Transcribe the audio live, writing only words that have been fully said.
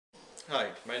Hi,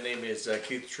 my name is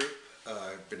Keith Troop.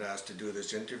 I've been asked to do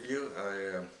this interview.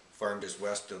 I farm just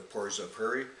west of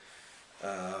Prairie.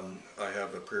 I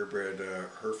have a purebred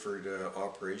Hereford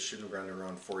operation, run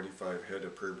around 45 head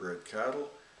of purebred cattle,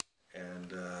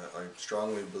 and I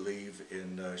strongly believe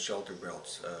in shelter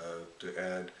belts to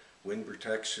add wind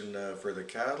protection for the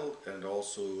cattle, and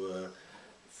also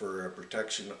for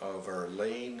protection of our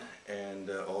lane, and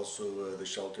also the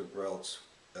shelter belts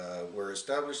were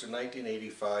established in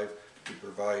 1985 to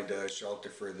provide shelter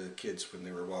for the kids when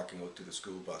they were walking out to the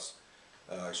school bus.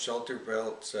 Shelter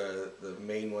belts, the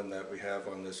main one that we have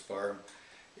on this farm,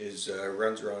 is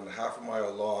runs around half a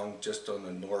mile long just on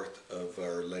the north of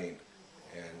our lane,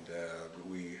 and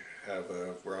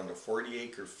we're on a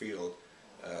 40-acre field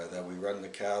that we run the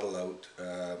cattle out.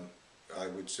 I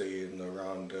would say in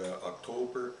around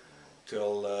October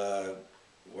till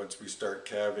once we start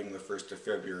calving the 1st of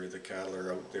February, the cattle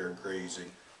are out there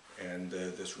grazing, and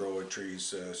this row of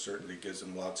trees certainly gives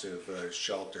them lots of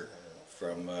shelter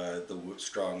from the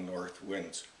strong north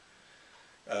winds.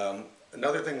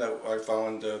 Another thing that I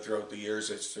found throughout the years,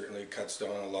 it certainly cuts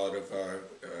down a lot of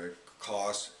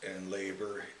costs and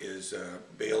labor, is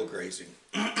bale grazing.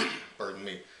 Pardon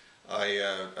me.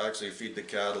 I actually feed the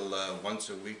cattle once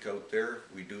a week out there.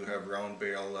 We do have round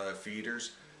bale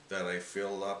feeders that I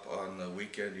fill up on the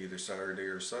weekend, either Saturday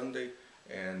or Sunday,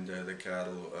 and the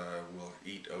cattle will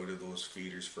eat out of those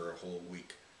feeders for a whole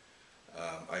week.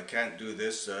 I can't do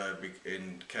this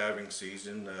in calving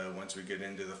season. Once we get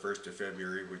into the 1st of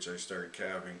February, which I start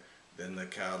calving, then the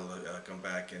cattle come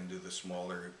back into the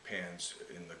smaller pens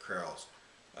in the corrals.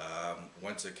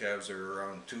 Once the calves are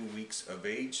around 2 weeks of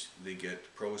age, they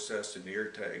get processed and ear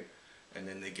tagged, and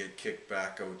then they get kicked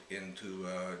back out into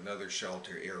another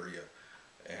shelter area.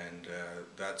 And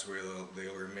that's where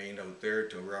they'll remain out there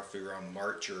till roughly around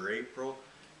March or April,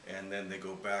 and then they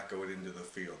go back out into the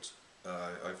fields.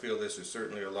 I feel this is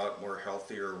certainly a lot more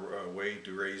healthier way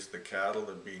to raise the cattle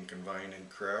than being confined in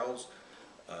corrals.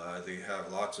 They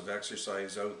have lots of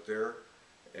exercise out there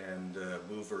and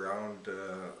move around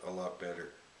a lot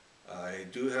better. I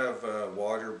do have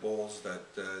water bowls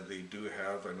that they do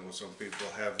have. I know some people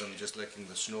have them just licking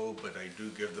the snow, but I do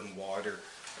give them water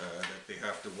that they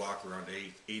have to walk around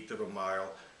eighth of a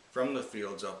mile from the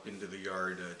fields up into the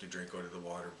yard to drink out of the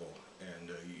water bowl.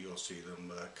 And you'll see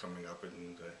them coming up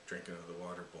and drinking out of the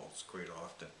water bowls quite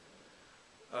often.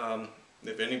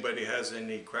 If anybody has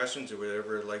any questions or would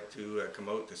ever like to come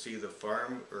out to see the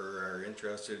farm or are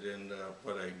interested in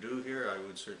what I do here, I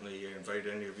would certainly invite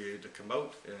any of you to come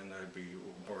out, and I'd be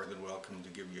more than welcome to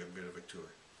give you a bit of a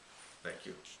tour. Thank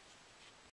you.